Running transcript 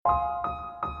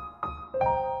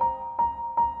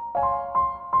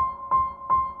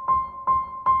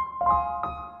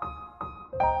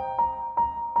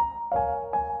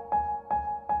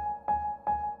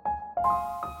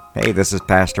Hey, this is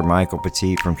Pastor Michael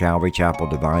Petit from Calvary Chapel,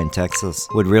 Divine, Texas.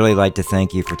 Would really like to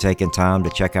thank you for taking time to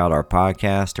check out our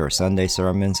podcast, our Sunday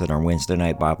sermons, and our Wednesday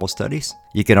night Bible studies.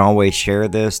 You can always share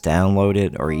this, download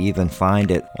it, or even find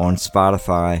it on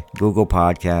Spotify, Google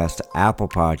Podcast, Apple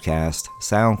Podcast,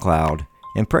 SoundCloud,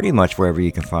 and pretty much wherever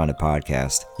you can find a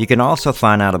podcast. You can also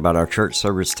find out about our church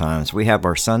service times. We have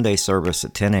our Sunday service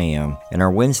at 10 a.m. and our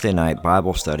Wednesday night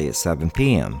Bible study at 7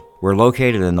 p.m. We're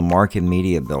located in the Market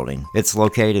Media Building. It's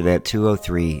located at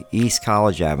 203 East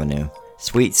College Avenue,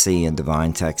 Suite C in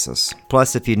Divine, Texas.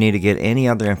 Plus, if you need to get any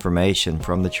other information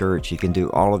from the church, you can do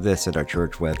all of this at our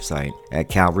church website at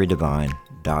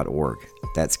calvarydivine.org.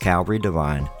 That's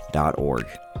calvarydivine.org.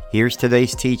 Here's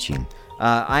today's teaching.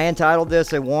 I entitled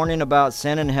this A Warning About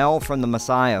Sin and Hell from the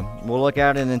Messiah. We'll look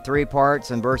at it in three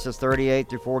parts in verses 38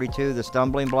 through 42, the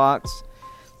stumbling blocks.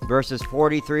 Verses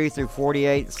 43 through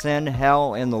 48, sin,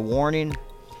 hell, and the warning.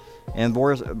 And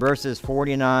verses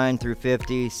 49 through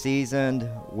 50, seasoned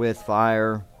with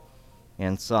fire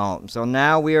and salt. So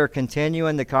now we are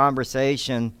continuing the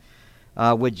conversation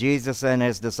with Jesus and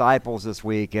his disciples this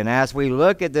week. And as we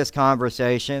look at this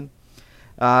conversation,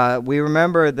 we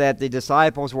remember that the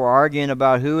disciples were arguing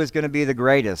about who is going to be the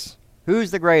greatest. Who's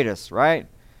the greatest, right?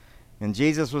 And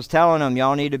Jesus was telling them,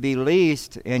 y'all need to be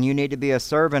least, and you need to be a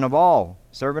servant of all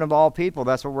people.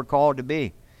 That's what we're called to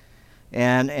be.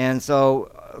 And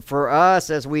so for us,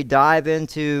 as we dive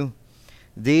into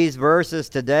these verses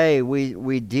today,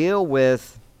 we deal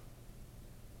with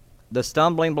the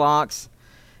stumbling blocks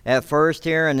at first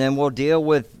here, and then we'll deal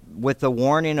with the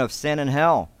warning of sin and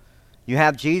hell. You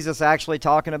have Jesus actually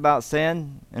talking about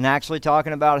sin and actually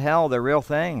talking about hell. They're real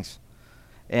things.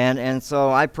 And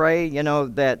so I pray,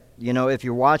 that, if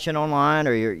you're watching online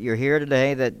or you're here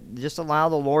today, that just allow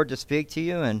the Lord to speak to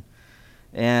you.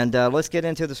 And let's get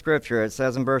into the scripture. It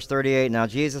says in verse 38, Now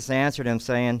Jesus answered him,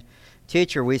 saying,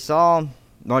 Teacher, John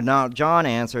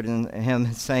answered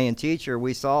him, saying, Teacher,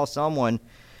 we saw someone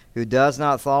who does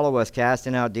not follow us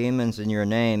casting out demons in your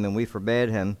name, and we forbade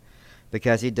him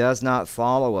because he does not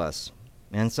follow us.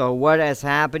 And so what is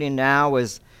happening now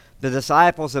is the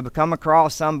disciples have come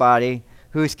across somebody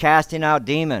who's casting out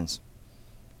demons.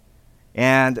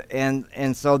 And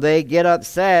so they get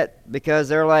upset because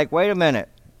they're like, wait a minute,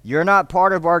 you're not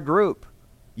part of our group.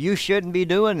 You shouldn't be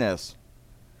doing this.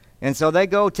 And so they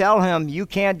go tell him, you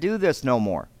can't do this no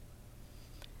more.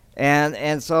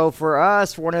 And so for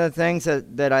us, one of the things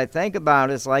that I think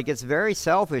about is like it's very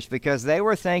selfish because they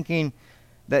were thinking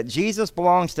that Jesus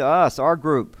belongs to us, our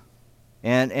group.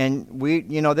 And we,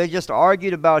 they just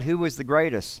argued about who was the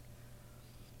greatest.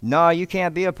 No, you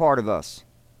can't be a part of us.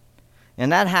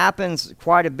 And that happens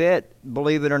quite a bit,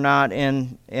 believe it or not,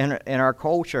 in our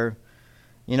culture.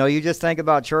 You just think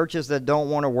about churches that don't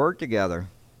want to work together.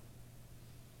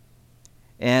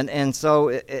 And so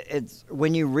it's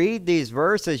when you read these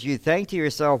verses, you think to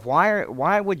yourself,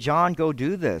 why would John go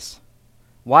do this?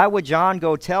 Why would John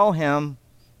go tell him,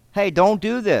 hey, don't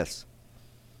do this?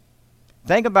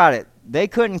 Think about it. They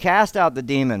couldn't cast out the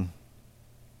demon.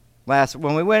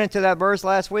 When we went into that verse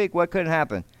last week, what couldn't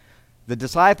happen? The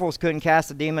disciples couldn't cast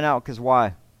the demon out because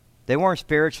why? They weren't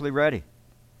spiritually ready.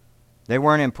 They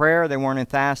weren't in prayer. They weren't in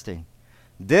fasting.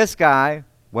 This guy,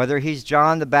 whether he's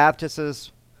John the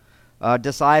Baptist's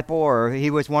disciple or he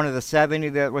was one of the 70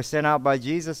 that was sent out by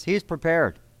Jesus, he's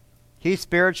prepared. He's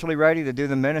spiritually ready to do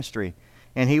the ministry.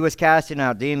 And he was casting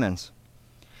out demons.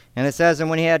 And it says, and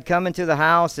when he had come into the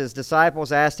house, his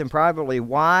disciples asked him privately,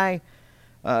 why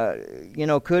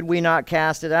could we not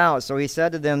cast it out? So he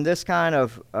said to them, this kind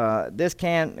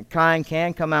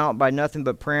can come out by nothing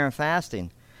but prayer and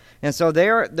fasting. And so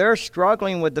they're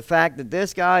struggling with the fact that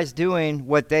this guy's doing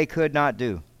what they could not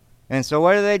do. And so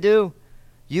what do?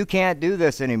 You can't do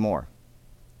this anymore.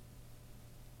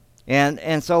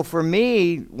 And so for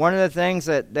me, one of the things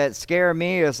that scare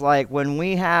me is like when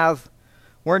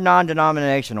we're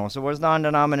non-denominational. So what's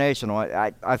non-denominational?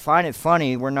 I find it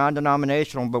funny. We're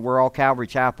non-denominational, but we're all Calvary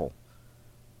Chapel.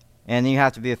 And you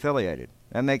have to be affiliated.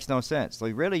 That makes no sense. So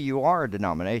really, you are a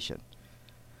denomination.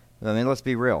 I mean, let's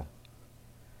be real.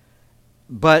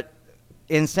 But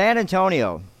in San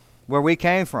Antonio, where we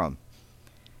came from,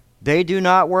 they do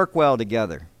not work well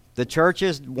together. The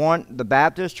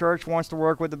Baptist church wants to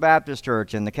work with the Baptist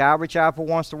church, and the Calvary Chapel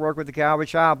wants to work with the Calvary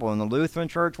Chapel, and the Lutheran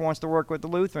church wants to work with the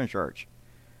Lutheran church.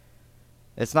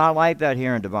 It's not like that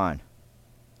here in Divine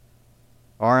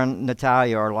or in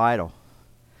Natalia or Lytle.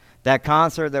 That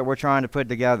concert that we're trying to put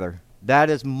together, that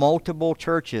is multiple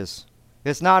churches.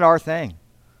 It's not our thing.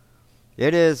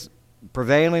 It is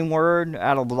Prevailing Word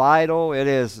out of Lytle. It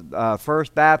is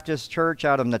First Baptist Church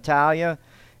out of Natalia.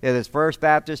 It is First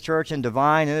Baptist Church in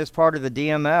Divine. It is part of the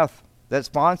DMF that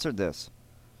sponsored this.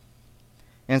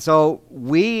 And so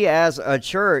we as a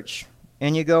church,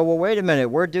 and you go, well, wait a minute,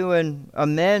 we're doing a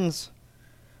men's,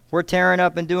 we're tearing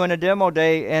up and doing a demo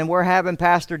day, and we're having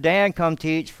Pastor Dan come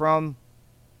teach from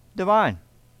Divine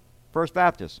First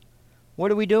Baptist. What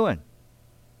are we doing?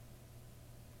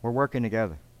 We're working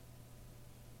together.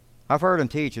 I've heard him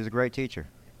teach. He's a great teacher.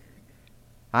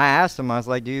 I asked him, I was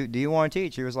like, do you want to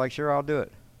teach? He was like, sure, I'll do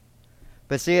it.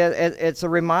 But see, it's a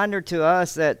reminder to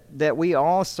us that we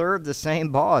all serve the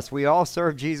same boss. We all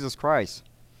serve Jesus Christ.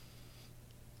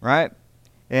 Right?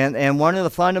 And one of the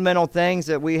fundamental things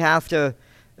that we have to,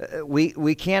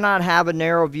 we cannot have a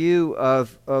narrow view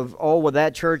of oh, well,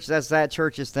 that church, that's that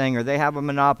church's thing, or they have a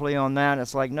monopoly on that.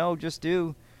 It's like, no, just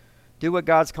do what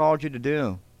God's called you to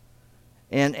do.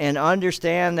 And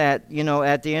understand that,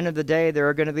 at the end of the day, there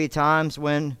are going to be times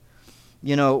when,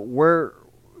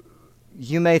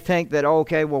 you may think that,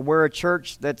 okay, well, we're a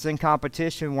church that's in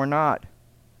competition. We're not.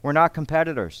 We're not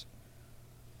competitors.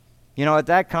 At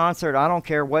that concert, I don't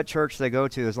care what church they go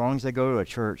to as long as they go to a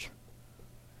church.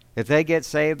 If they get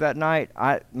saved that night,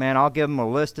 I'll give them a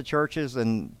list of churches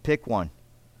and pick one.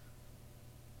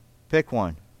 Pick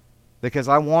one. Because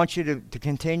I want you to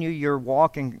continue your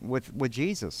walking with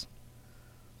Jesus.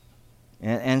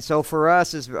 And so for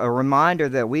us, it's a reminder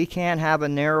that we can't have a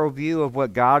narrow view of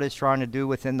what God is trying to do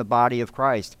within the body of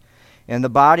Christ. And the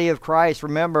body of Christ,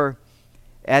 remember,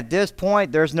 at this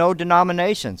point, there's no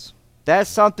denominations. That's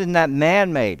something that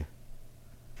man made.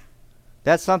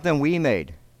 That's something we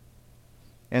made.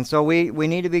 And so we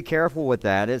need to be careful with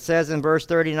that. It says in verse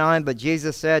 39, but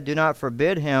Jesus said, do not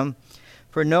forbid him,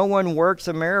 for no one works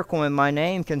a miracle in my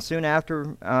name can soon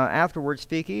afterwards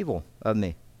speak evil of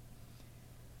me.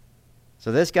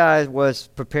 So this guy was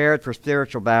prepared for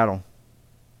spiritual battle.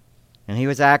 And he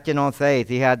was acting on faith.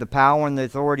 He had the power and the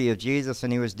authority of Jesus,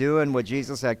 and he was doing what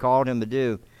Jesus had called him to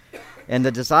do. And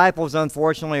the disciples,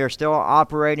 unfortunately, are still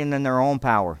operating in their own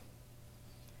power.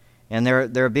 And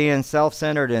they're being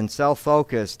self-centered and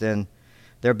self-focused, and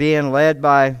they're being led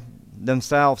by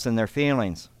themselves and their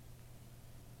feelings.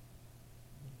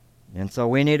 And so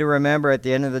we need to remember at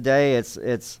the end of the day,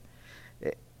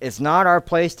 it's not our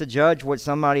place to judge what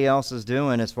somebody else is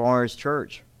doing as far as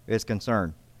church is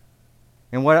concerned.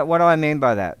 And what do I mean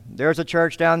by that? There's a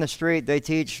church down the street, they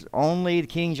teach only the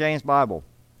King James Bible.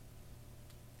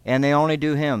 And they only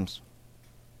do hymns.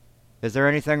 Is there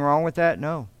anything wrong with that?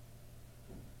 No.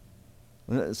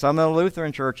 Some of the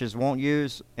Lutheran churches won't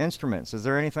use instruments. Is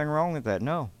there anything wrong with that?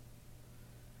 No.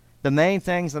 The main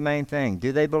thing's the main thing.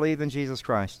 Do they believe in Jesus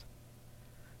Christ?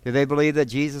 Do they believe that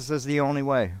Jesus is the only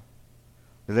way?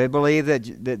 Do they believe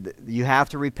that you have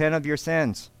to repent of your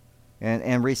sins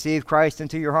and receive Christ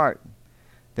into your heart?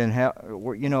 Then,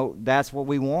 that's what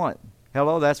we want.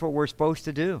 Hello, that's what we're supposed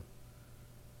to do.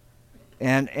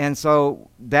 And so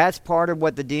that's part of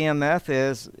what the DMF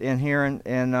is in here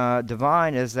in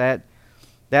Divine, is that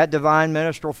divine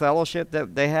ministerial fellowship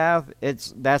that they have,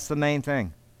 that's the main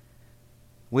thing.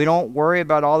 We don't worry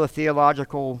about all the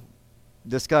theological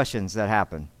discussions that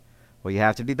happen. Well, you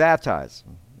have to be baptized.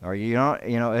 Or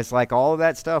it's like all of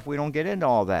that stuff. We don't get into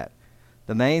all that.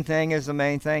 The main thing is the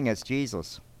main thing. It's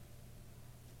Jesus.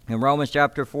 In Romans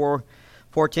chapter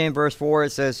 14, verse 4,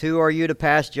 it says, who are you to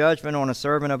pass judgment on a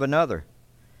servant of another?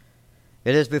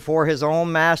 It is before his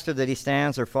own master that he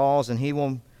stands or falls, and he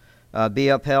will be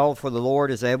upheld, for the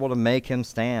Lord is able to make him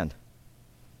stand.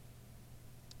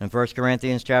 In 1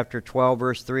 Corinthians chapter 12,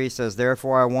 verse 3 says,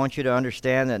 therefore I want you to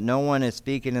understand that no one is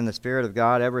speaking in the Spirit of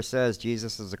God ever says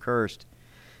Jesus is accursed.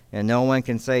 And no one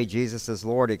can say Jesus is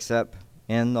Lord except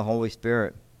in the Holy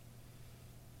Spirit.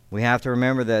 We have to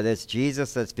remember that it's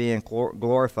Jesus that's being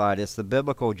glorified. It's the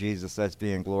biblical Jesus that's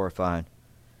being glorified.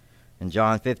 In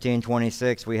John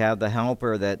 15:26, we have the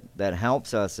helper that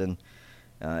helps us. And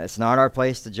it's not our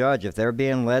place to judge. If they're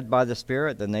being led by the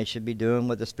Spirit, then they should be doing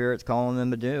what the Spirit's calling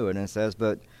them to do. And it says,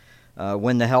 but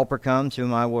when the helper comes,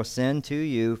 whom I will send to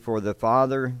you, for the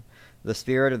Father, the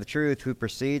Spirit of the truth, who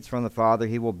proceeds from the Father,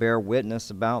 he will bear witness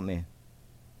about me.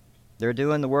 They're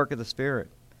doing the work of the Spirit.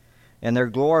 And they're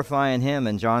glorifying him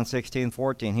in John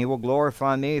 16:14. He will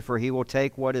glorify me, for he will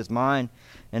take what is mine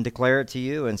and declare it to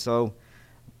you. And so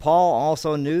Paul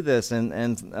also knew this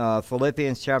in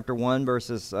Philippians chapter 1,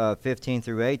 verses 15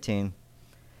 through 18.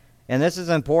 And this is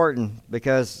important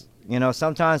because,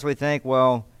 sometimes we think,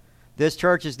 well, this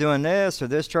church is doing this or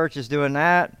this church is doing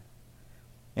that,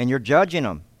 and you're judging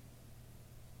them.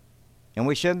 And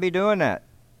we shouldn't be doing that.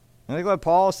 And look what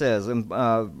Paul says in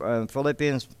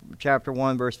Philippians chapter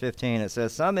 1, verse 15. It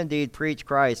says, some indeed preach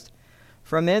Christ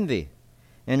from envy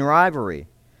and rivalry,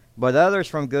 but others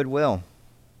from goodwill.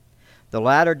 The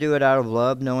latter do it out of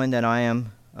love, knowing that I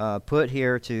am put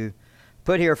here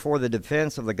for the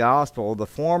defense of the gospel. The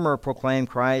former proclaim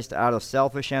Christ out of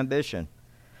selfish ambition,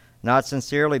 not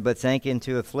sincerely, but thinking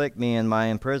to afflict me in my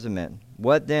imprisonment.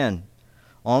 What then?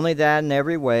 Only that in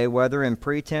every way, whether in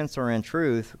pretense or in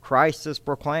truth, Christ is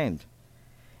proclaimed.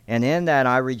 And in that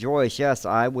I rejoice. Yes,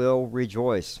 I will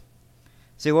rejoice.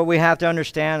 See, what we have to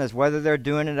understand is whether they're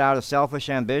doing it out of selfish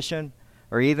ambition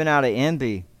or even out of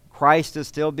envy, Christ is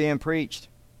still being preached.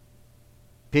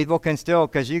 People can still,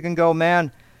 because you can go,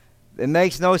 man, it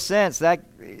makes no sense. That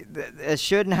it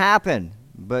shouldn't happen.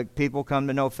 But people come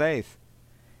to know faith.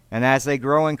 And as they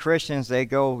grow in Christians, they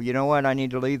go, you know what, I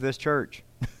need to leave this church.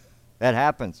 That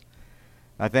happens.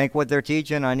 I think what they're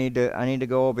teaching, I need to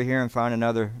go over here and find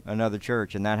another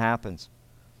church, and that happens.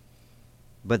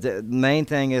 But the main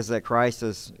thing is that Christ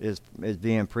is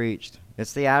being preached.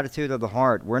 It's the attitude of the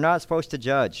heart. We're not supposed to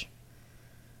judge.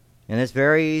 And it's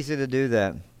very easy to do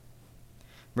that.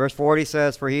 Verse 40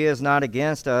 says, "For he is not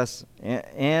against us,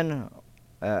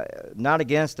 not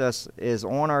against us is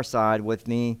on our side with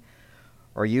me,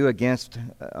 or you against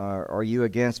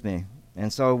me."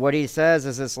 And so what he says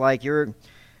is, it's like you're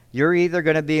either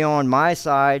going to be on my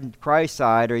side, Christ's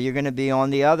side, or you're going to be on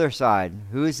the other side.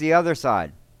 Who's the other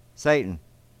side? Satan.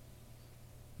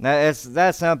 Now, it's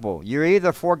that simple. You're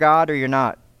either for God or you're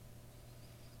not.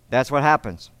 That's what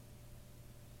happens.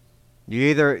 You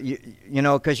either, you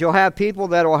know, because you'll have people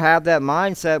that will have that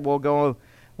mindset, will go,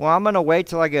 well, I'm going to wait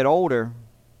till I get older.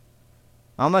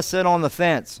 I'm going to sit on the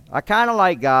fence. I kind of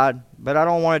like God, but I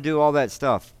don't want to do all that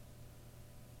stuff.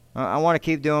 I want to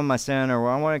keep doing my sin, or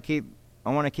I want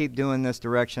to keep doing this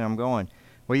direction I'm going.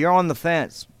 Well, you're on the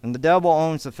fence, and the devil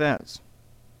owns the fence.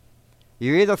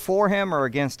 You're either for him or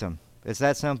against him. It's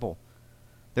that simple.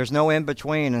 There's no in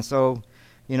between. And so,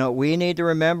 you know, we need to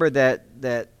remember that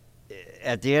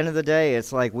at the end of the day,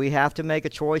 it's like we have to make a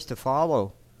choice to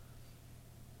follow.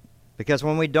 Because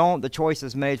when we don't, the choice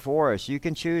is made for us. You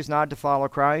can choose not to follow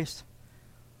Christ.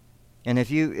 And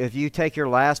if you take your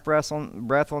last breath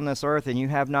on this earth and you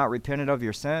have not repented of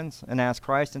your sins and asked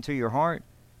Christ into your heart,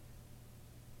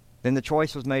 then the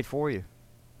choice was made for you.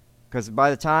 Because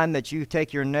by the time that you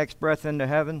take your next breath into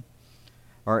heaven,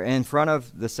 or in front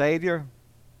of the Savior,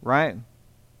 right?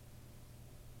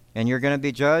 And you're going to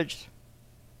be judged.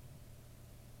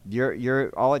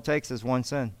 You're all it takes is one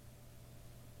sin,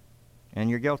 and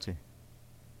you're guilty,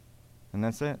 and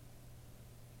that's it.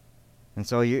 And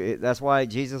so that's why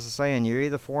Jesus is saying, you're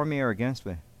either for me or against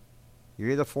me. You're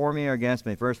either for me or against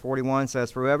me. Verse 41 says,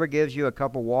 "For whoever gives you a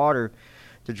cup of water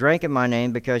to drink in my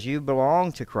name, because you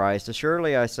belong to Christ,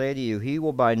 assuredly I say to you, he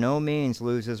will by no means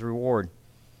lose his reward."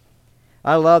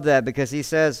 I love that, because he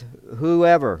says,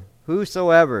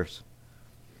 whosoever's.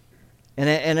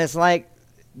 And it's like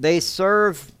they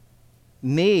serve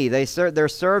me. They're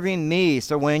serving me.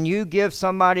 So when you give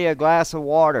somebody a glass of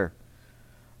water,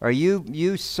 or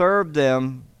you serve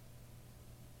them,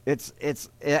 it's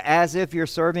as if you're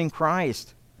serving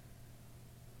Christ.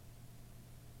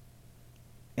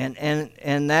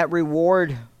 And that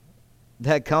reward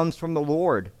that comes from the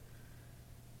Lord,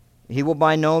 he will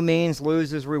by no means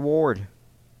lose his reward.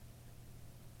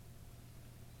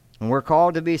 And we're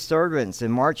called to be servants.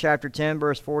 In Mark chapter 10,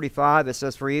 verse 45, it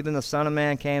says, "For even the Son of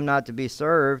Man came not to be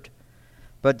served,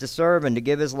 but to serve, and to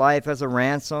give his life as a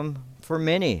ransom for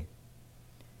many."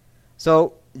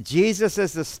 So Jesus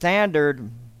is the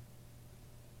standard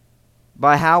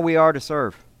by how we are to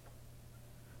serve.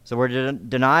 So we're to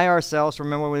deny ourselves.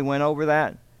 Remember we went over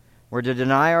that? We're to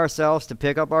deny ourselves, to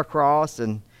pick up our cross,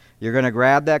 and you're going to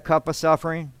grab that cup of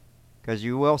suffering, because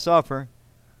you will suffer.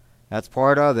 That's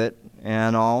part of it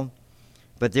and all.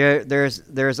 But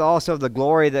there's also the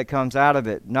glory that comes out of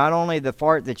it. Not only the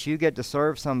part that you get to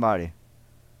serve somebody,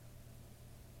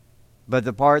 but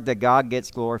the part that God gets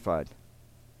glorified.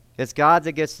 It's God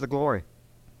that gets the glory.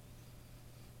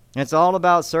 It's all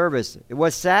about service.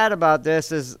 What's sad about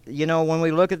this is, you know, when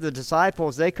we look at the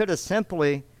disciples, they could have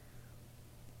simply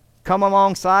come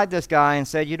alongside this guy and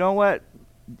said, you know what,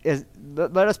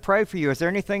 let us pray for you. Is there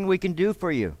anything we can do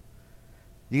for you?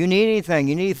 Do you need anything?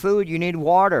 You need food? You need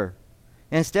water?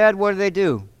 Instead, what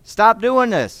do? Stop doing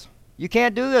this. You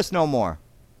can't do this no more.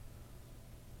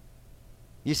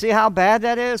 You see how bad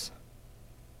that is?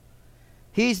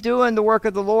 He's doing the work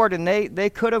of the Lord, and they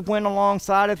could have went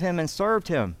alongside of him and served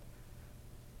him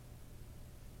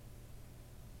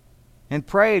and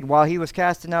prayed while he was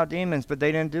casting out demons, but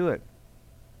they didn't do it.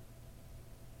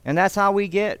 And that's how we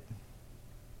get.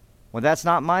 Well, that's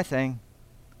not my thing.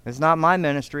 It's not my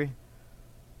ministry.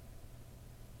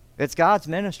 It's God's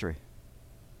ministry.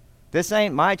 This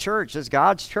ain't my church. It's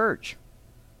God's church.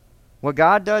 What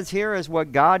God does here is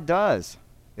what God does.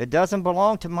 It doesn't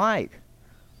belong to Mike.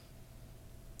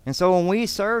 And so when we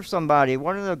serve somebody,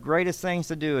 one of the greatest things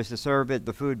to do is to serve at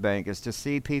the food bank, is to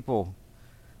see people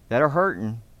that are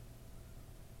hurting,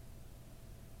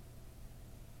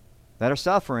 that are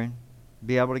suffering,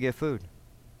 be able to get food.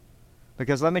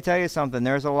 Because let me tell you something,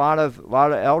 there's a lot of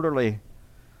elderly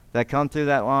that come through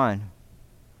that line.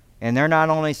 And they're not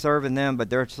only serving them,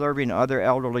 but they're serving other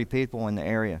elderly people in the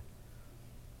area.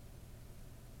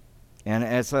 And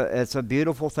it's a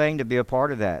beautiful thing to be a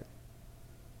part of that.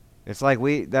 It's like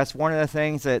that's one of the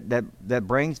things that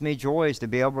brings me joy, is to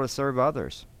be able to serve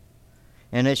others.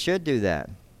 And it should do that.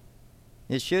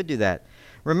 It should do that.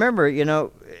 Remember,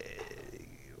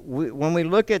 when we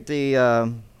look at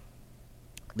the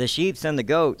sheep and the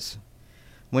goats,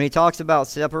 when he talks about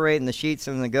separating the sheep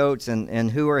and the goats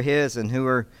and who are his and who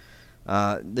are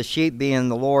the sheep being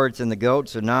the Lord's and the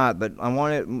goats are not, but I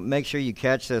want to make sure you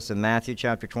catch this in Matthew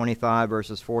chapter 25,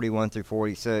 verses 41 through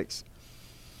 46.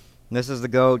 This is the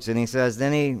goats, and he says,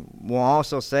 "Then he will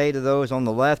also say to those on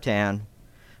the left hand,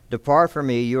 'Depart from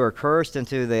me, you are cursed,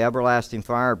 into the everlasting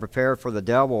fire, prepared for the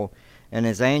devil and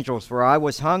his angels. For I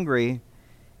was hungry,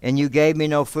 and you gave me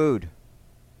no food.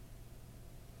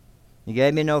 You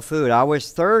gave me no food. I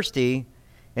was thirsty,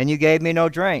 and you gave me no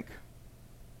drink.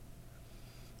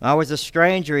 I was a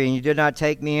stranger, and you did not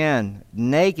take me in.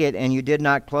 Naked, and you did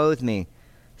not clothe me.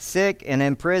 Sick and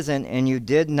in prison, and you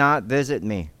did not visit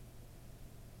me.'"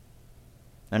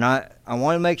 And I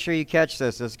want to make sure you catch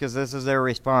this, because this is their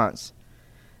response.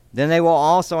 "Then they will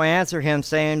also answer him,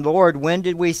 saying, 'Lord, when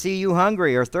did we see you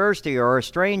hungry, or thirsty, or a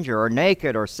stranger, or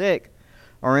naked, or sick,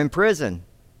 or in prison,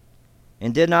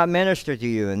 and did not minister to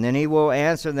you?' And then he will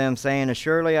answer them, saying,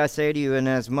 'Assuredly I say to you,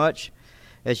 inasmuch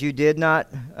as you did not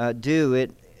do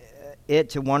it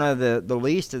to one of the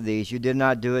least of these, you did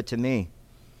not do it to me.'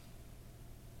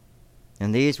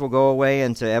 And these will go away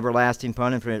into everlasting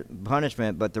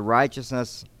punishment, but the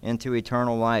righteousness into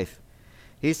eternal life."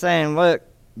 He's saying, look,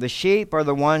 the sheep are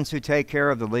the ones who take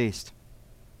care of the least.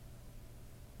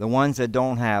 The ones that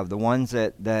don't have, the ones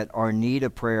that are in need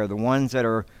of prayer, the ones that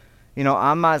are,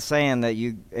 I'm not saying that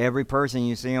every person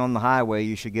you see on the highway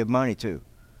you should give money to.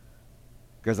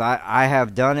 Because I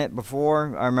have done it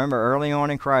before. I remember early on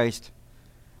in Christ,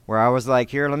 where I was like,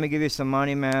 "Here, let me give you some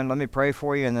money, man. Let me pray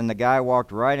for you." And then the guy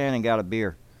walked right in and got a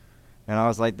beer. And I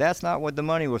was like, "That's not what the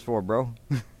money was for, bro."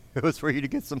 It was for you to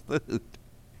get some food.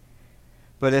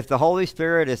 But if the Holy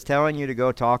Spirit is telling you to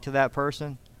go talk to that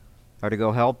person or to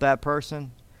go help that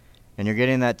person, and you're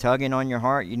getting that tugging on your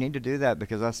heart, you need to do that,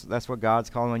 because that's what God's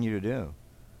calling you to do.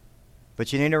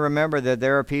 But you need to remember that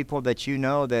there are people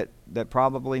that that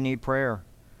probably need prayer,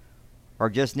 or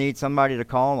just need somebody to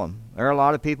call them. There are a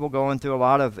lot of people going through a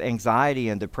lot of anxiety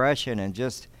and depression and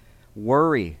just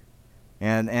worry.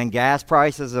 And gas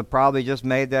prices have probably just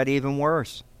made that even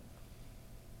worse.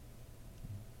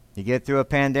 You get through a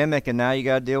pandemic, and now you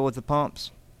got to deal with the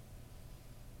pumps.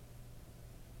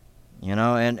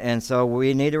 And so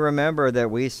we need to remember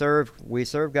that we serve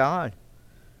God.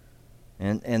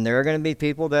 And there are going to be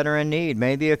people that are in need.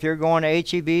 Maybe if you're going to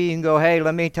H-E-B, you can go, "Hey,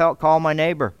 let me call my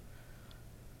neighbor.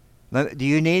 Do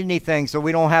you need anything so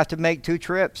we don't have to make 2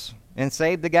 trips and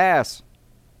save the gas?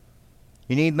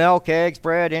 You need milk, eggs,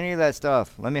 bread, any of that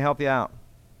stuff? Let me help you out."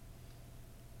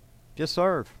 Just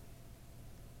serve.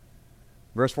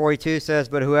 Verse 42 says,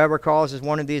 "But whoever causes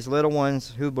one of these little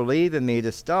ones who believe in me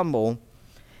to stumble,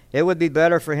 it would be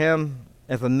better for him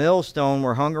if a millstone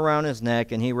were hung around his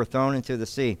neck and he were thrown into the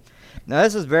sea." Now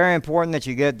this is very important that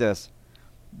you get this.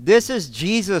 This is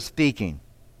Jesus speaking.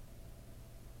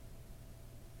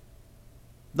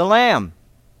 The Lamb,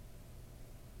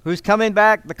 who's coming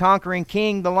back, the conquering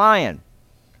King, the Lion.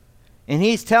 And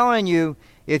he's telling you,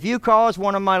 if you cause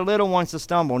one of my little ones to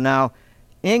stumble. Now,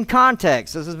 in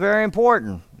context, this is very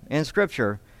important in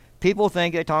Scripture. People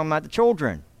think they're talking about the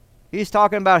children. He's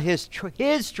talking about his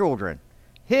children.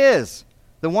 The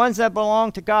ones that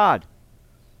belong to God.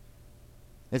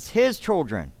 It's his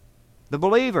children, the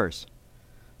believers.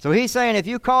 So he's saying, if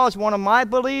you cause one of my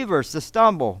believers to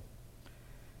stumble,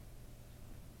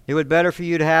 it would be better for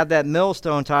you to have that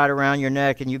millstone tied around your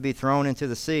neck and you'd be thrown into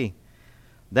the sea.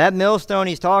 That millstone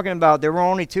he's talking about, there were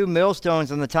only 2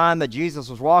 millstones in the time that Jesus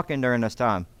was walking during this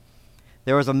time.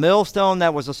 There was a millstone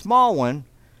that was a small one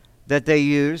that they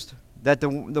used, that the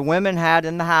women had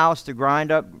in the house to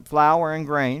grind up flour and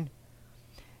grain.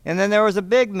 And then there was a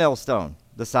big millstone,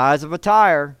 the size of a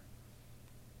tire,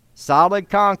 solid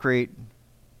concrete,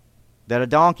 that a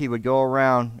donkey would go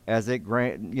around as it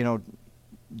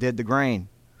did the grain.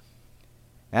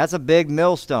 That's a big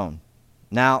millstone.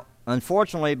 Now,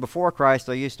 unfortunately, before Christ,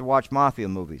 I used to watch mafia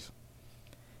movies.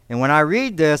 And when I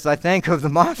read this, I think of the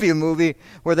mafia movie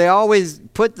where they always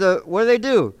put what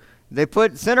do? They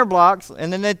put center blocks,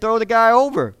 and then they throw the guy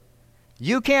over.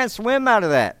 You can't swim out of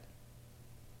that.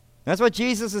 That's what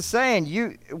Jesus is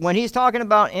saying. When he's talking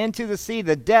about into the sea,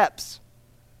 the depths,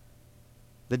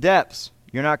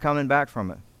 you're not coming back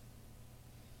from it.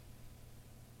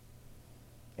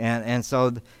 And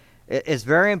so it's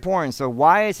very important. So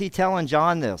why is he telling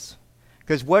John this?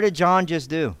 Because what did John just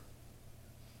do?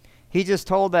 He just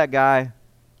told that guy,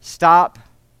 stop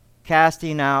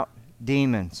casting out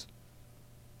demons.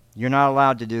 You're not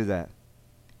allowed to do that.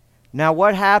 Now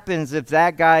what happens if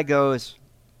that guy goes,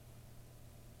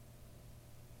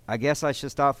 I guess I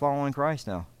should stop following Christ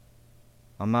now.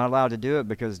 I'm not allowed to do it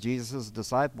because Jesus'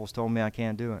 disciples told me I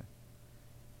can't do it.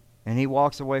 And he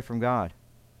walks away from God.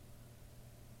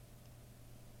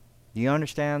 Do you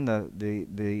understand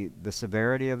the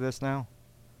severity of this now?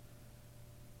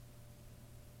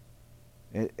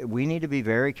 We need to be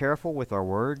very careful with our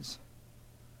words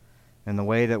and the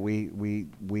way that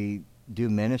we do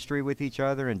ministry with each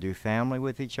other and do family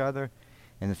with each other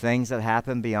and the things that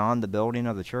happen beyond the building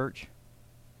of the church.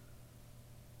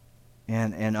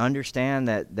 And understand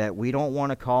that we don't want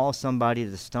to cause somebody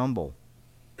to stumble.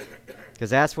 Because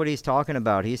that's what he's talking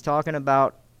about. He's talking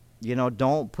about,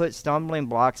 don't put stumbling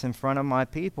blocks in front of my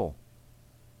people.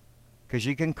 Because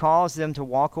you can cause them to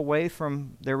walk away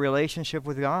from their relationship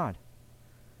with God.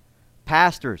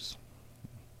 Pastors,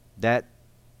 that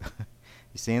you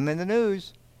see them in the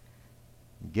news,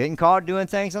 getting caught doing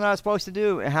things they're not supposed to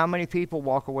do. And how many people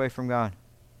walk away from God?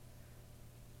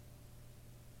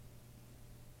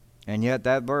 And yet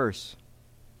that verse,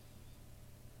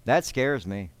 that scares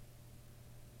me.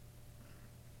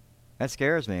 That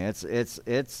scares me.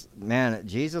 It's man,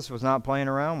 Jesus was not playing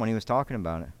around when he was talking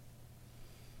about it.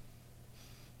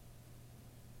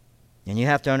 And you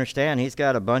have to understand, he's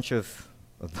got a bunch of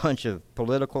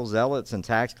political zealots and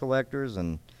tax collectors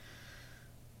and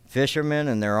fishermen,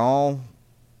 and they're all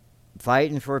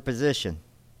fighting for a position.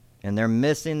 And they're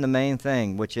missing the main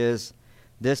thing, which is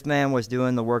this man was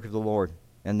doing the work of the Lord.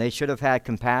 And they should have had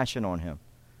compassion on him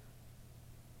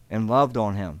and loved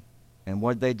on him. And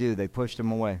what did they do? They pushed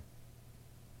him away.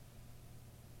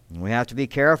 And we have to be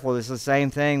careful. This is the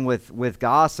same thing with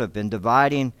gossip and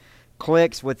dividing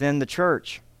cliques within the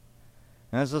church.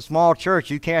 As a small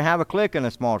church, you can't have a clique in a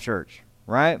small church,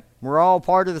 right? We're all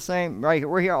part of the same, right?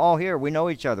 We're all here. We know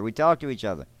each other. We talk to each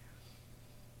other.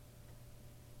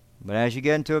 But as you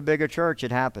get into a bigger church,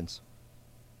 it happens.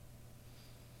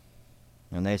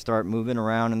 And they start moving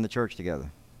around in the church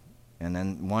together. And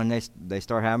then they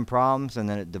start having problems, and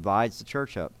then it divides the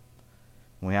church up.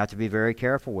 And we have to be very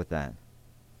careful with that.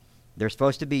 There's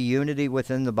supposed to be unity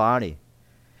within the body.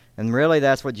 And really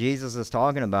that's what Jesus is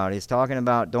talking about. He's talking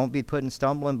about don't be putting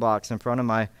stumbling blocks in front of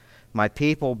my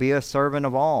people. Be a servant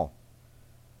of all.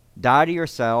 Die to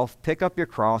yourself, pick up your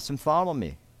cross, and follow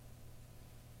me.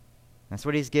 That's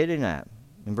what he's getting at.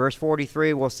 In verse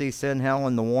 43, we'll see sin, hell,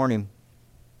 and the warning.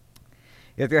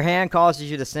 If your hand causes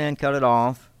you to sin, cut it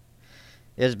off.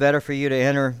 It is better for you to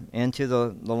enter into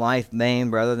the life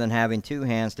maimed rather than having two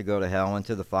hands to go to hell,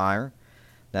 into the fire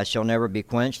that shall never be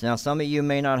quenched. Now, some of you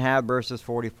may not have verses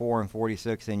 44 and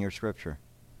 46 in your scripture.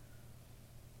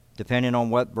 Depending on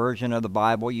what version of the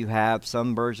Bible you have,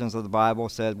 some versions of the Bible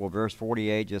said, well, verse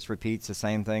 48 just repeats the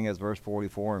same thing as verse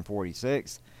 44 and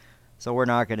 46, so we're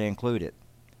not going to include it.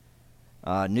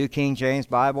 New King James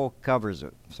Bible covers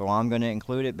it, so I'm going to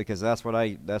include it because that's what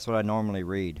I normally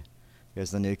read,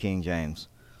 is the New King James.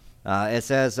 It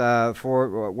says,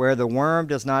 for where the worm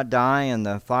does not die and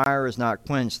the fire is not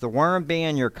quenched. The worm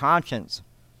being your conscience.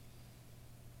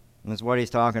 And that's what he's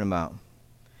talking about.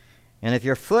 And if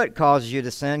your foot causes you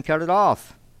to sin, cut it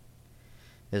off.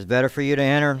 It's better for you to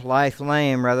enter life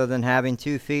lame rather than having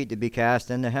 2 feet to be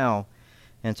cast into hell,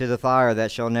 into the fire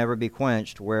that shall never be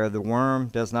quenched, where the worm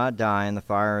does not die and the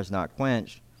fire is not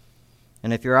quenched.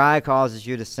 And if your eye causes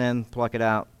you to sin, pluck it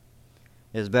out.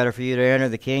 It is better for you to enter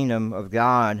the kingdom of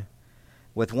God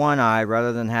with one eye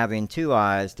rather than having 2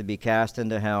 eyes to be cast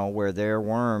into hell, where their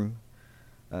worm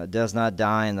does not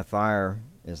die and the fire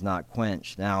is not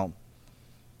quenched. Now,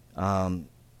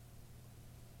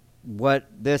 what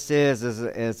this is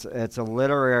it's a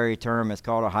literary term. It's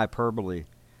called a hyperbole.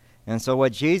 And so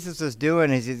what Jesus is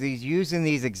doing is he's using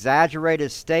these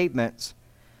exaggerated statements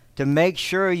to make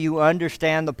sure you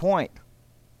understand the point.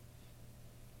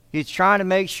 He's trying to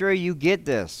make sure you get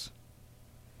this.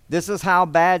 This is how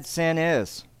bad sin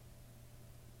is.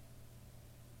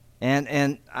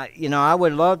 And I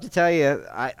would love to tell you,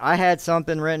 I had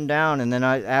something written down, and then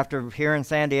after hearing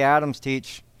Sandy Adams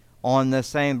teach on this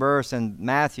same verse in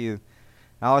Matthew,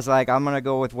 I was like, I'm going to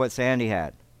go with what Sandy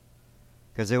had,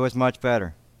 because it was much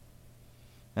better.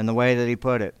 And the way that he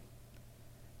put it.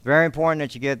 Very important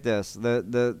that you get this.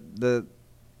 The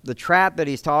trap that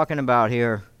he's talking about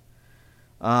here,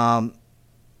 when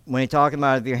he's talking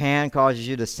about if your hand causes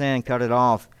you to sin, cut it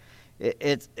off.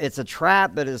 It's a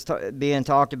trap that is being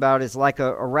talked about. It's like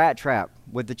a rat trap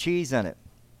with the cheese in it.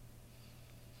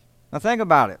 Now think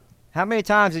about it. How many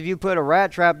times have you put a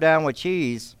rat trap down with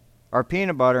cheese or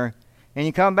peanut butter, and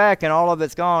you come back and all of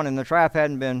it's gone and the trap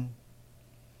hadn't been...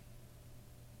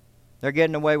 They're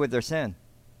getting away with their sin.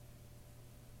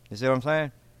 You see what I'm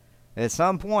saying? At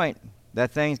some point,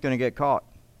 that thing's going to get caught.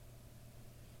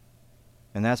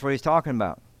 And that's what he's talking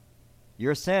about.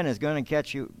 Your sin is going to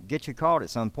get you caught at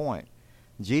some point.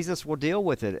 Jesus will deal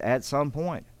with it at some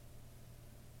point.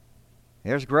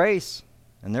 There's grace,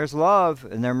 and there's love,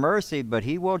 and there's mercy, but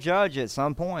he will judge at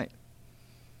some point.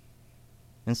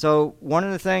 And so one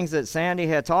of the things that Sandy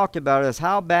had talked about is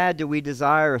how bad do we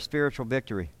desire a spiritual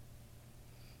victory?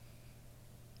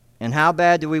 And how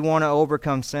bad do we want to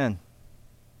overcome sin?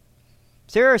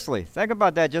 Seriously, think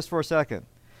about that just for a second.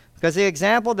 Because the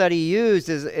example that he used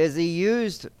is he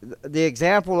used the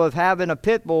example of having a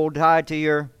pit bull chained to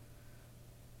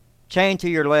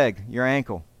your leg, your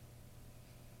ankle.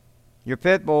 Your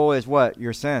pit bull is what?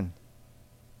 Your sin.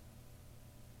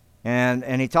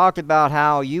 And he talked about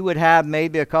how you would have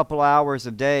maybe a couple hours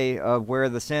a day of where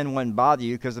the sin wouldn't bother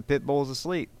you because the pit bull's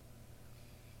asleep.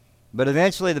 But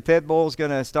eventually the pit bull's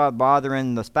going to start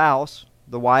bothering the spouse,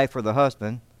 the wife or the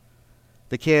husband,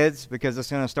 the kids, because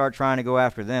it's going to start trying to go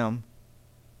after them.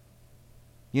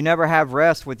 You never have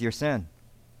rest with your sin.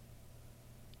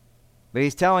 But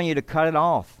he's telling you to cut it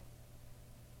off.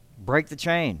 Break the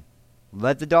chain.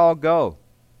 Let the dog go.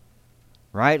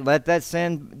 Right? Let that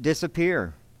sin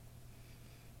disappear.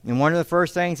 And one of the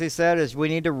first things he said is we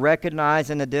need to recognize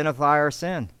and identify our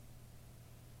sin.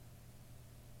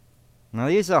 Now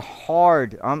these are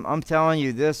hard. I'm telling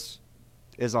you, this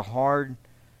is a hard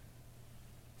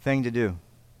thing to do.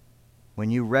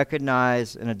 When you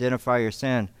recognize and identify your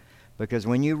sin. Because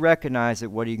when you recognize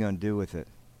it, what are you going to do with it?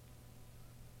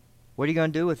 What are you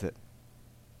going to do with it?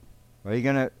 Are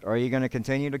you going to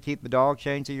continue to keep the dog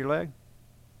chained to your leg?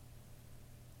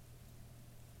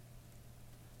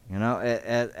 You know,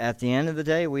 at the end of the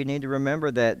day, we need to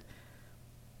remember that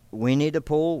we need to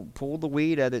pull the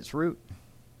weed at its root.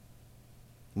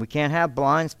 We can't have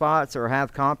blind spots or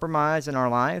have compromise in our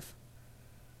life.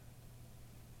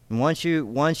 And once you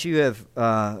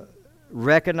have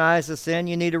recognized the sin,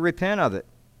 you need to repent of it.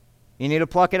 You need to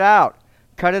pluck it out,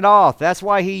 cut it off. That's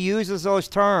why he uses those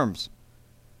terms.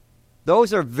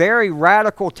 Those are very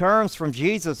radical terms from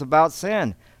Jesus about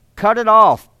sin. Cut it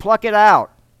off, pluck it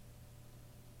out.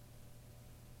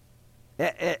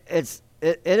 It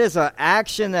is an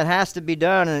action that has to be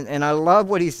done, and I love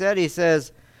what he said. He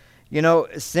says, you know,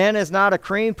 sin is not a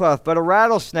cream puff, but a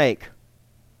rattlesnake.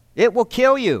 It will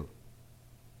kill you.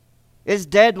 It's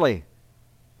deadly.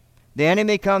 The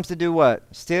enemy comes to do what?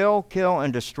 Steal, kill,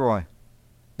 and destroy.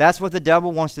 That's what the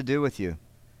devil wants to do with you.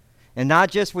 And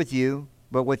not just with you,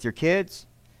 but with your kids,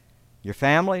 your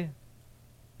family.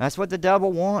 That's what the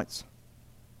devil wants.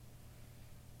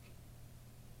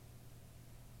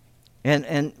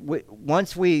 And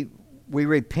once we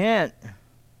repent,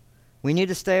 we need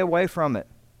to stay away from it.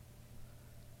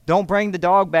 Don't bring the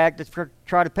dog back to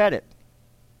try to pet it.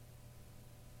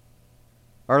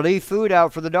 Or leave food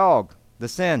out for the dog, the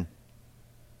sin.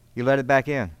 You let it back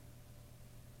in.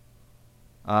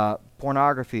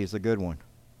 Pornography is a good one.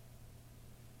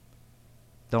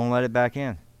 Don't let it back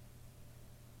in.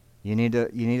 You need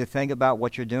to think about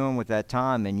what you're doing with that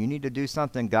time, and you need to do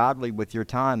something godly with your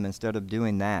time instead of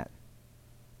doing that.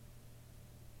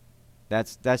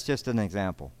 That's just an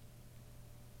example.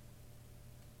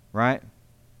 Right?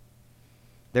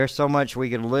 There's so much we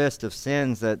could list of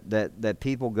sins that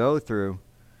people go through.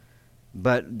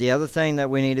 But the other thing that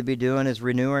we need to be doing is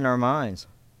renewing our minds.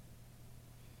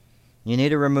 You need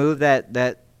to remove that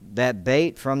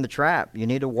bait from the trap. You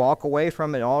need to walk away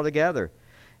from it altogether.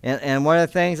 And one of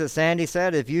the things that Sandy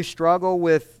said, if you struggle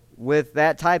with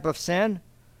that type of sin,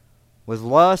 with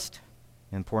lust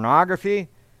and pornography,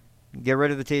 get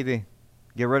rid of the TV.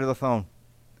 Get rid of the phone.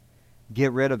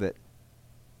 Get rid of it.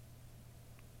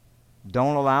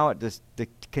 Don't allow it to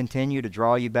continue to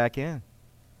draw you back in.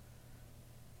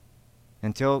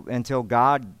 Until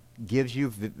God gives you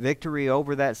victory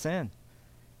over that sin.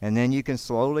 And then you can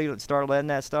slowly start letting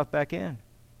that stuff back in.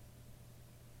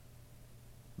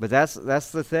 But that's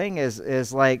the thing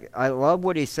is like, I love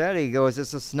what he said. He goes,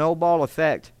 it's a snowball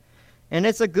effect. And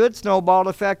it's a good snowball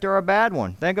effect or a bad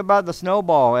one. Think about the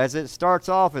snowball. As it starts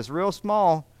off, it's real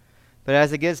small. But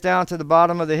as it gets down to the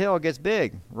bottom of the hill, it gets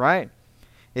big, right?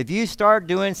 If you start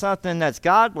doing something that's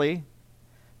godly,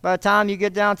 By the time you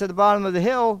get down to the bottom of the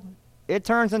hill, it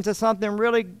turns into something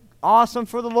really awesome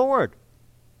for the Lord.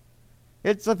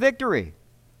 It's a victory.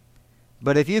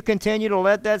 But if you continue to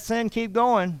let that sin keep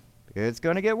going, it's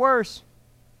going to get worse.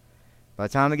 By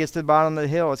the time it gets to the bottom of the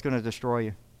hill, it's going to destroy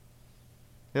you.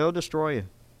 It'll destroy you.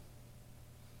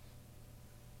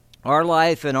 Our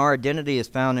life and our identity is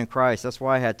found in Christ. That's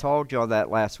why I had told you all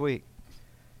that last week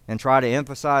and try to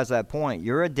emphasize that point.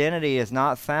 Your identity is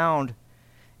not found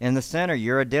in the sinner.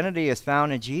 Your identity is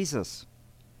found in Jesus.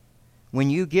 When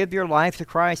you give your life to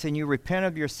Christ and you repent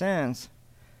of your sins,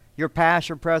 your past,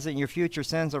 your present, and your future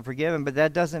sins are forgiven, but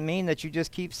that doesn't mean that you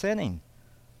just keep sinning.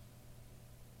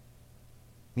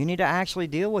 You need to actually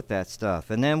deal with that stuff.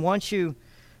 And then once you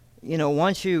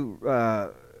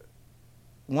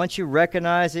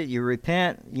recognize it, you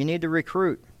repent, you need to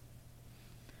recruit.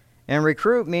 And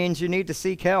recruit means you need to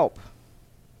seek help.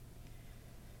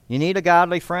 You need a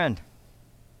godly friend.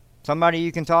 Somebody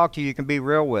you can talk to, you can be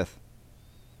real with.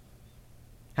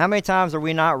 How many times are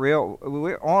we not real?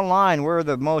 Online, we're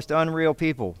the most unreal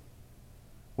people.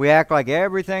 We act like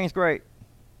everything's great.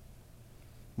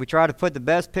 We try to put the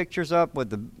best pictures up with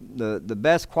the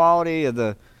best quality of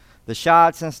the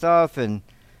shots and stuff. And,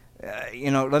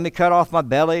 let me cut off my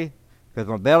belly because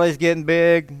my belly's getting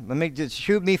big. Let me just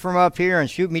shoot me from up here and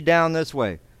shoot me down this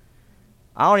way.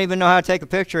 I don't even know how to take a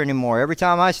picture anymore. Every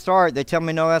time I start, they tell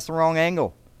me, no, that's the wrong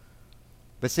angle.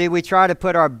 But see, we try to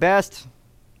put our best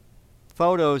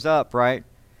photos up, right?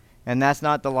 And that's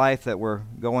not the life that we're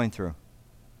going through.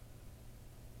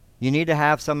 You need to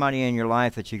have somebody in your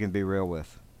life that you can be real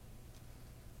with.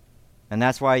 And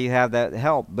that's why you have that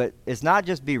help. But it's not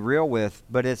just be real with,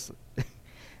 but it's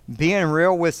being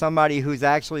real with somebody who's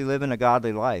actually living a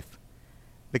godly life.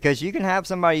 Because you can have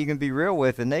somebody you can be real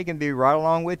with, and they can be right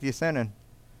along with you sinning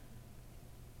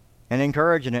and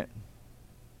encouraging it.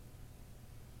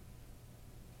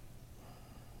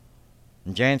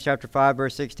 And James chapter 5,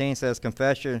 verse 16 says,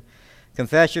 Confess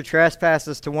your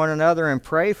trespasses to one another and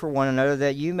pray for one another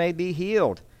that you may be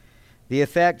healed. The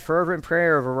effect, fervent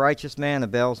prayer of a righteous man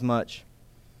avails much.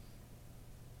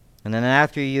 And then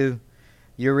after you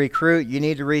recruit, you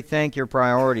need to rethink your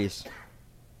priorities.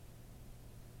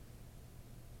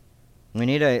 We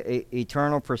need an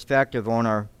eternal perspective on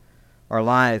our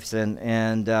lives.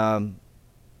 And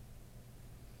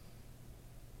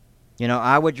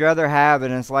I would rather have,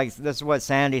 and it's like, this is what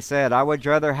Sandy said, I would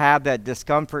rather have that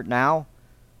discomfort now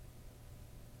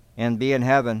and be in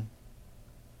heaven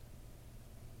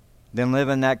than live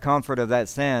in that comfort of that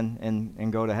sin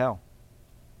and go to hell.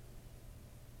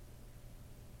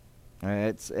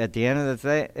 It's at the end of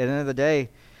the day,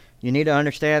 you need to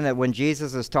understand that when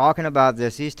Jesus is talking about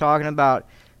this, he's talking about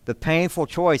the painful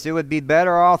choice. It would be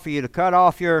better off for you to cut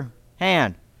off your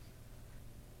hand,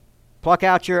 pluck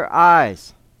out your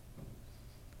eyes,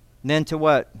 than to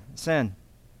what? Sin.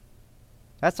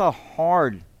 That's a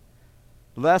hard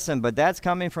lesson, but that's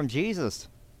coming from Jesus.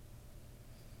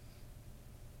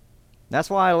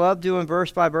 That's why I love doing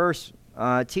verse by verse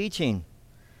teaching.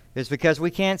 It's because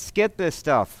we can't skip this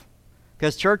stuff.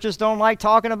 Because churches don't like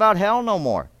talking about hell no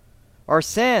more. Or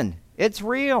sin. It's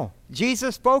real.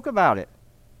 Jesus spoke about it.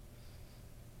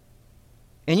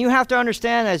 And you have to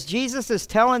understand, as Jesus is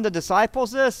telling the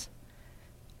disciples this,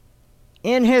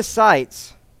 in his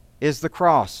sights is the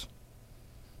cross.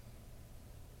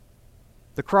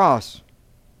 The cross.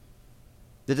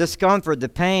 The discomfort, the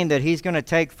pain that he's going to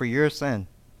take for your sin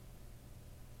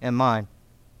and mine.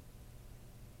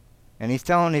 And he's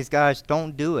telling these guys,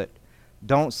 don't do it.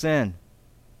 Don't sin.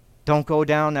 Don't go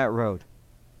down that road.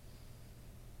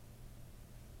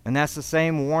 And that's the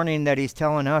same warning that he's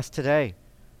telling us today.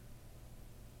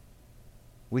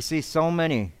 We see so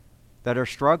many that are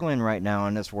struggling right now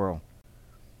in this world.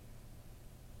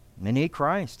 They need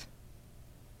Christ.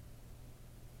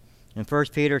 In 1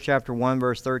 Peter chapter 1,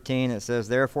 verse 13, it says,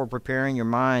 Therefore, preparing your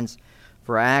minds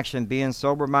for action, being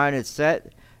sober-minded,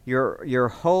 set your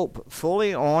hope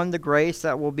fully on the grace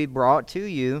that will be brought to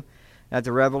you at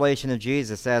the revelation of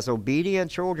Jesus. As obedient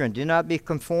children, do not be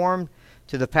conformed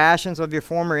to the passions of your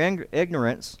former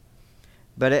ignorance,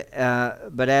 but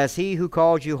as he who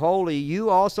called you holy, you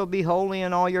also be holy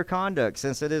in all your conduct,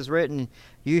 since it is written,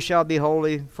 You shall be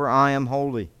holy, for I am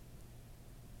holy.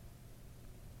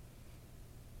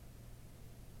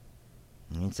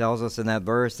 He tells us in that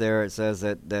verse there, it says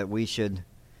that we should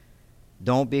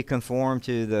don't be conformed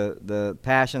to the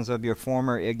passions of your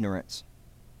former ignorance.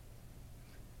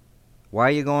 Why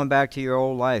are you going back to your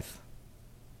old life?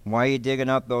 Why are you digging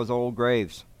up those old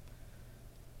graves?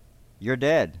 You're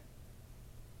dead.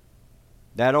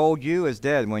 That old you is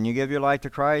dead. When you give your life to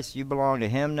Christ, you belong to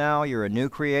him now. You're a new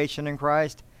creation in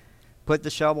Christ. Put the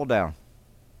shovel down.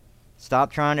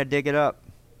 Stop trying to dig it up.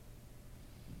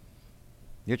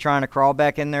 You're trying to crawl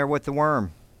back in there with the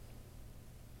worm.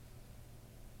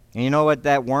 And you know what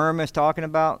that worm is talking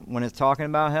about when it's talking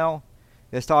about hell?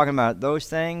 It's talking about those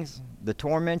things that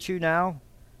torment you now.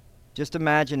 Just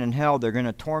imagine in hell they're going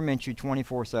to torment you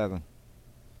 24/7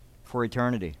 for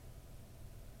eternity.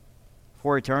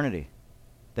 For eternity.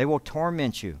 They will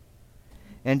torment you.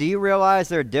 And do you realize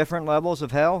there are different levels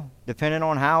of hell depending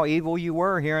on how evil you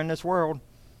were here in this world?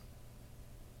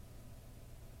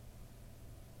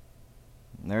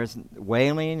 There's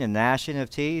wailing and gnashing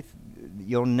of teeth.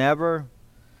 You'll never...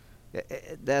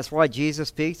 That's why Jesus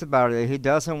speaks about it. He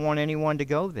doesn't want anyone to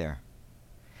go there.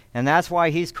 And that's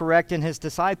why he's correcting his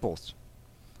disciples.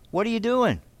 What are you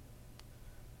doing?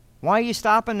 Why are you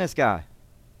stopping this guy?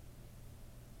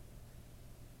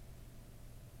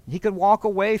 He could walk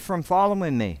away from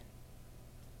following me.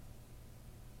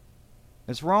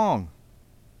 It's wrong.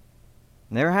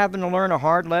 And they're having to learn a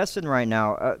hard lesson right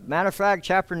now. Matter of fact,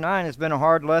 chapter 9 has been a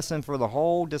hard lesson for the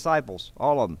whole disciples,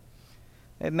 all of them.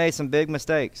 They've made some big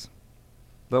mistakes,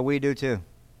 but we do too.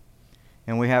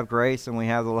 And we have grace and we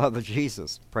have the love of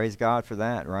Jesus. Praise God for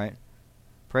that, right?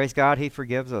 Praise God, he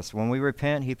forgives us. When we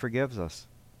repent, he forgives us.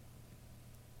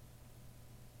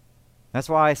 That's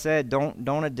why I said don't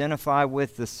identify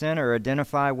with the sinner,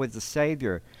 identify with the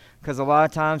Savior. Because a lot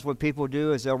of times what people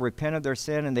do is they'll repent of their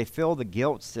sin and they feel the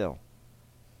guilt still.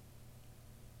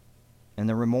 And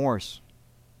the remorse.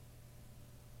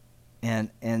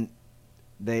 And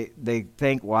they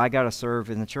think, well, I got to serve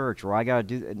in the church, or I got to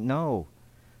do that. No.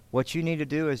 What you need to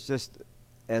do is just,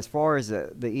 as far as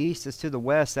the east is to the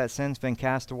west, that sin's been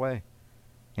cast away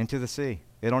into the sea.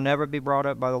 It'll never be brought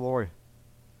up by the Lord.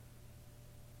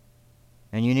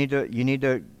 And you need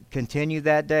to continue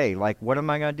that day. Like, what am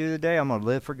I going to do today? I'm going to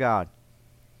live for God.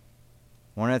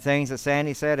 One of the things that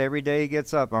Sandy said every day he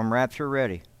gets up, I'm rapture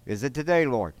ready. Is it today,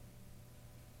 Lord?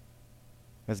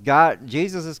 Because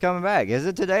Jesus is coming back. Is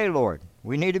it today, Lord?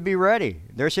 We need to be ready.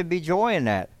 There should be joy in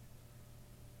that.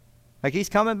 Like he's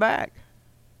coming back.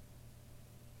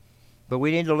 But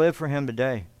we need to live for him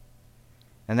today.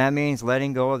 And that means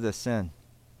letting go of the sin.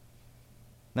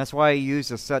 That's why he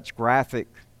uses such graphic,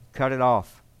 cut it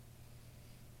off.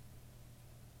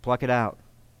 Pluck it out.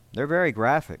 They're very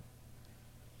graphic.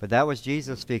 But that was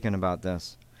Jesus speaking about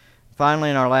this.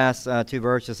 Finally, in our last two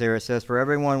verses here, it says, "For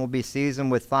everyone will be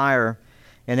seasoned with fire,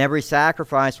 and every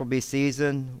sacrifice will be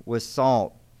seasoned with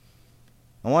salt."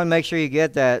 I want to make sure you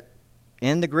get that.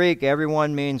 In the Greek,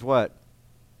 everyone means what?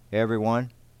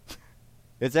 Everyone.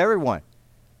 It's everyone.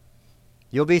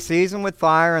 You'll be seasoned with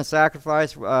fire, and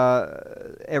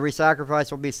every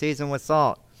sacrifice will be seasoned with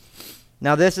salt.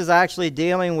 Now, this is actually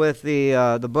dealing with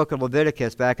the book of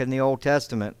Leviticus back in the Old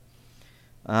Testament.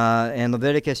 In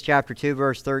Leviticus chapter 2,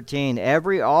 verse 13,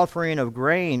 "Every offering of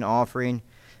grain offering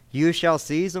you shall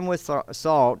season with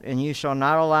salt, and you shall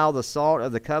not allow the salt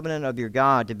of the covenant of your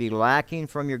God to be lacking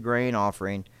from your grain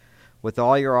offering. With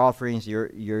all your offerings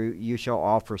you shall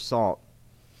offer salt."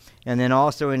 And then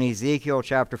also in Ezekiel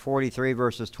chapter 43,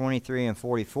 verses 23 and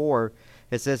 44,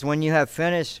 it says, "When you have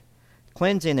finished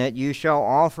cleansing it, you shall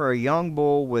offer a young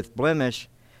bull with blemish,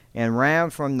 and ram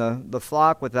from the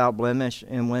flock without blemish.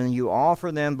 And when you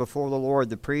offer them before the Lord,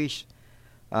 the priest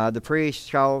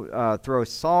shall throw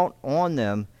salt on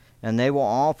them, and they will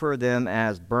offer them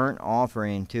as burnt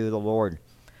offering to the Lord."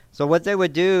 So what they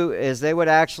would do is they would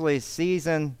actually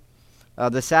season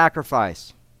the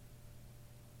sacrifice,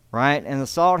 right? And the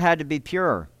salt had to be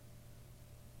pure,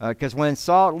 because when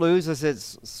salt loses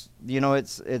its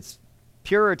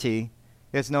purity,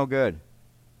 it's no good.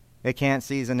 It can't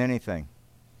season anything.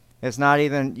 It's not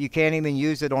even, you can't even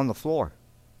use it on the floor.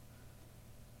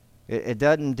 It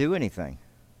doesn't do anything.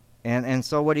 And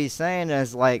so what he's saying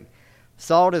is, like,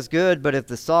 salt is good, but if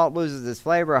the salt loses its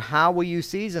flavor, how will you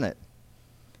season it?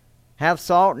 Have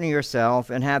salt in yourself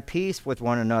and have peace with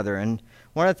one another. And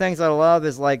one of the things I love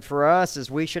is, like, for us, is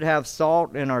we should have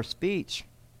salt in our speech.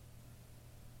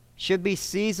 Should be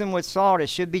seasoned with salt. It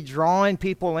should be drawing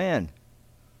people in,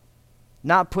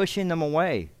 not pushing them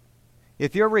away.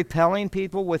 If you're repelling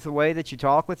people with the way that you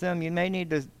talk with them, you may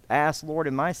need to ask, Lord,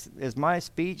 is my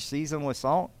speech seasoned with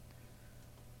salt?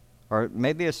 Or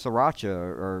maybe it's sriracha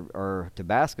or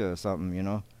Tabasco or something, you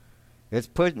know. It's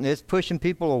pushing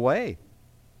people away.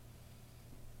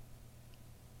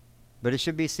 But it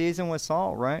should be seasoned with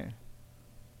salt, right?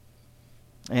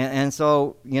 And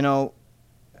so, you know,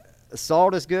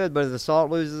 salt is good, but if the salt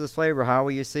loses its flavor, how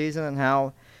will you season it? And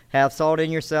how have salt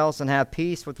in yourselves and have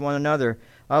peace with one another.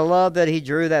 I love that he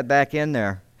drew that back in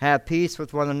there. Have peace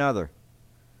with one another.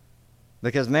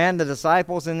 Because, man, the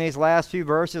disciples in these last few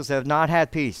verses have not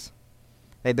had peace.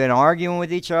 They've been arguing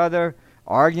with each other,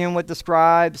 arguing with the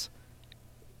scribes.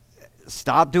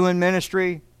 Stop doing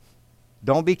ministry.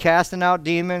 Don't be casting out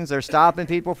demons. They're stopping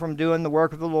people from doing the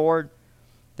work of the Lord.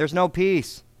 There's no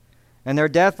peace. And there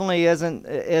definitely isn't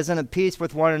a peace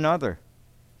with one another.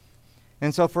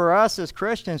 And so for us as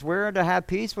Christians, we're to have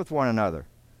peace with one another.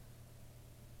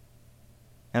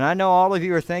 And I know all of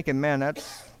you are thinking, man,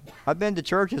 I've been to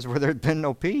churches where there's been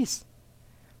no peace.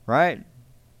 Right?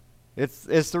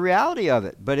 It's the reality of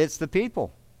it, but it's the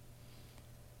people.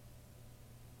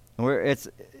 You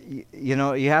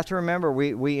have to remember,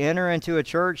 we enter into a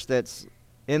church that's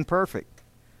imperfect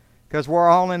because we're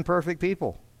all imperfect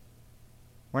people.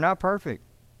 We're not perfect.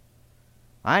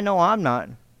 I know I'm not.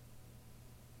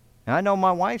 And I know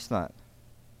my wife's not.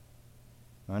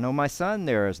 I know my son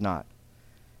there is not.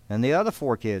 And the other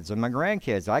 4 kids and my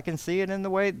grandkids, I can see it in the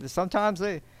way that sometimes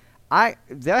they'll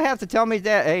have to tell me,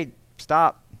 Dad, hey,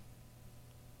 stop.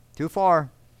 Too far.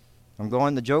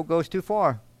 The joke goes too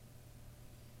far.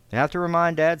 They have to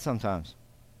remind Dad sometimes.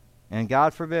 And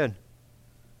God forbid.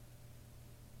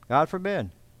 God forbid.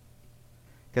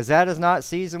 Because that is not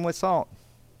seasoned with salt.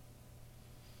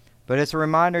 But it's a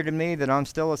reminder to me that I'm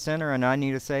still a sinner and I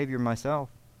need a Savior myself.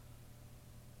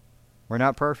 We're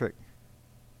not perfect.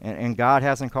 And God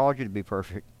hasn't called you to be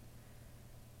perfect.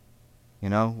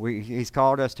 He's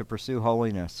called us to pursue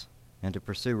holiness and to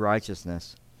pursue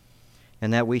righteousness.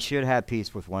 And that we should have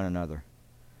peace with one another.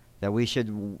 That we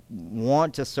should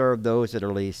want to serve those that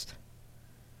are least.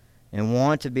 And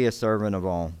want to be a servant of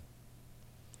all.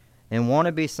 And want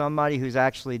to be somebody who's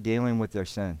actually dealing with their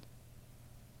sin.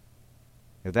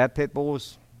 If that pit bull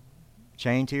is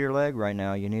chained to your leg right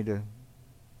now, you need to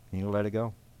let it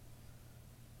go.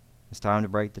 It's time to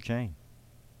break the chain.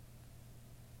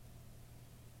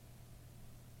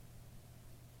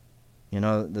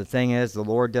 The thing is, the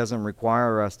Lord doesn't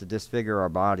require us to disfigure our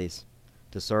bodies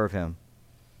to serve Him.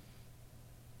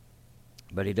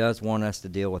 But He does want us to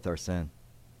deal with our sin.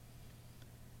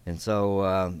 And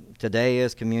so today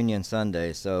is Communion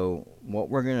Sunday. So what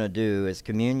we're going to do is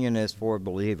communion is for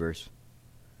believers.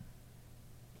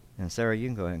 And Sarah, you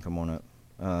can go ahead and come on up.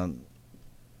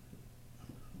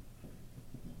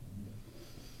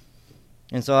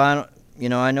 And so I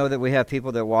know that we have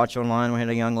people that watch online. We had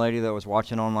a young lady that was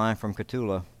watching online from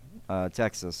Cotulla,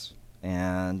 Texas,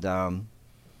 and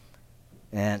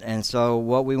so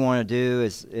what we want to do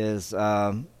is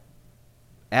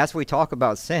as we talk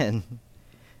about sin,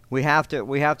 we have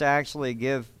to actually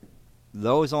give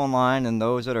those online and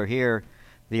those that are here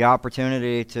the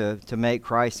opportunity to make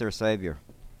Christ their Savior.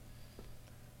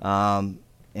 And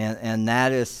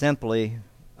that is simply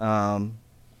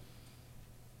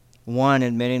one,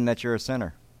 admitting that you're a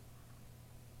sinner.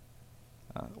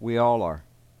 We all are.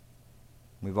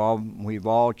 We've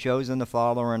all chosen to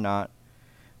follow or not.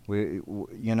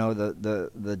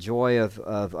 The joy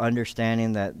of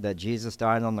understanding that Jesus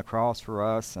died on the cross for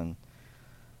us and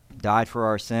died for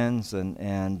our sins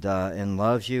and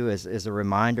loves you is a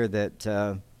reminder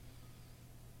that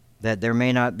there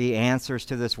may not be answers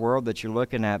to this world that you're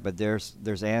looking at, but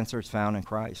there's answers found in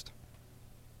Christ.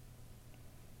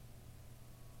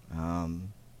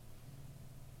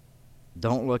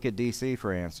 Don't look at DC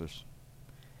for answers,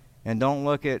 and don't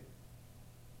look at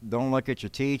your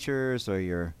teachers or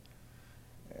your.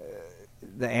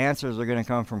 The answers are going to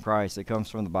come from Christ. It comes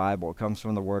from the Bible. It comes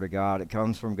from the Word of God. It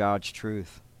comes from God's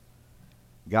truth.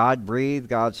 God breathed.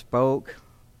 God spoke.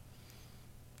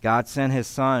 God sent His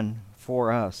Son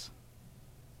for us.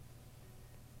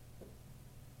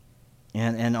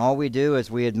 And all we do is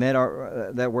we admit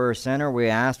that we're a sinner, we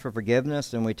ask for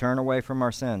forgiveness, and we turn away from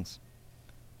our sins.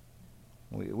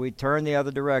 We turn the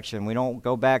other direction. We don't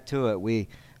go back to it. We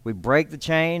break the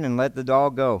chain and let the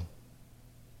dog go,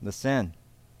 the sin.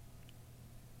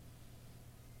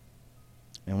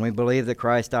 And we believe that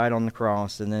Christ died on the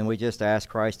cross, and then we just ask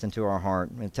Christ into our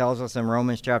heart. It tells us in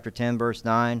Romans chapter 10, verse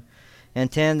 9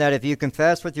 and 10, that if you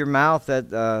confess with your mouth that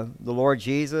the Lord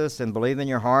Jesus and believe in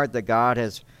your heart that God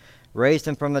has raised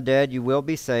Him from the dead, you will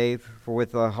be saved. For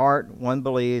with the heart one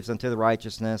believes unto the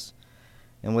righteousness,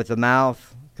 and with the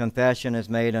mouth confession is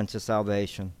made unto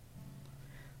salvation.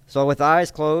 So with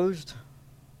eyes closed,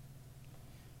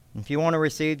 if you want to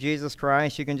receive Jesus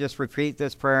Christ, you can just repeat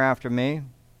this prayer after me.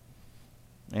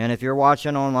 And if you're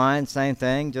watching online, same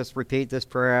thing, just repeat this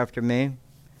prayer after me.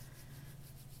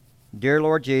 Dear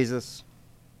Lord Jesus,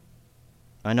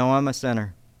 I know I'm a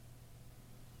sinner,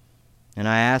 and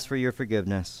I ask for your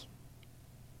forgiveness.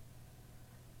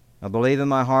 I believe in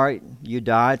my heart you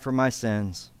died for my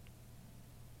sins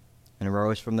and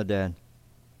rose from the dead.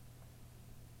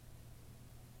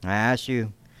 I ask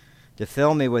you to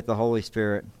fill me with the Holy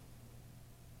Spirit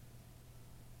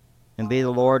and be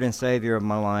the Lord and Savior of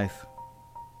my life.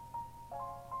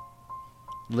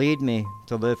 Lead me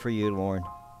to live for you, Lord.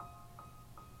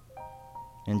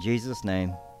 In Jesus'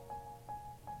 name,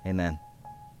 amen.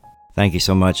 Thank you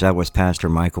so much. That was Pastor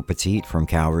Michael Petit from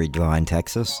Calvary Divine,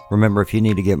 Texas. Remember, if you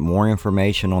need to get more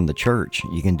information on the church,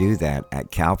 you can do that at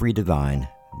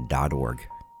calvarydivine.org.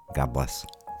 God bless.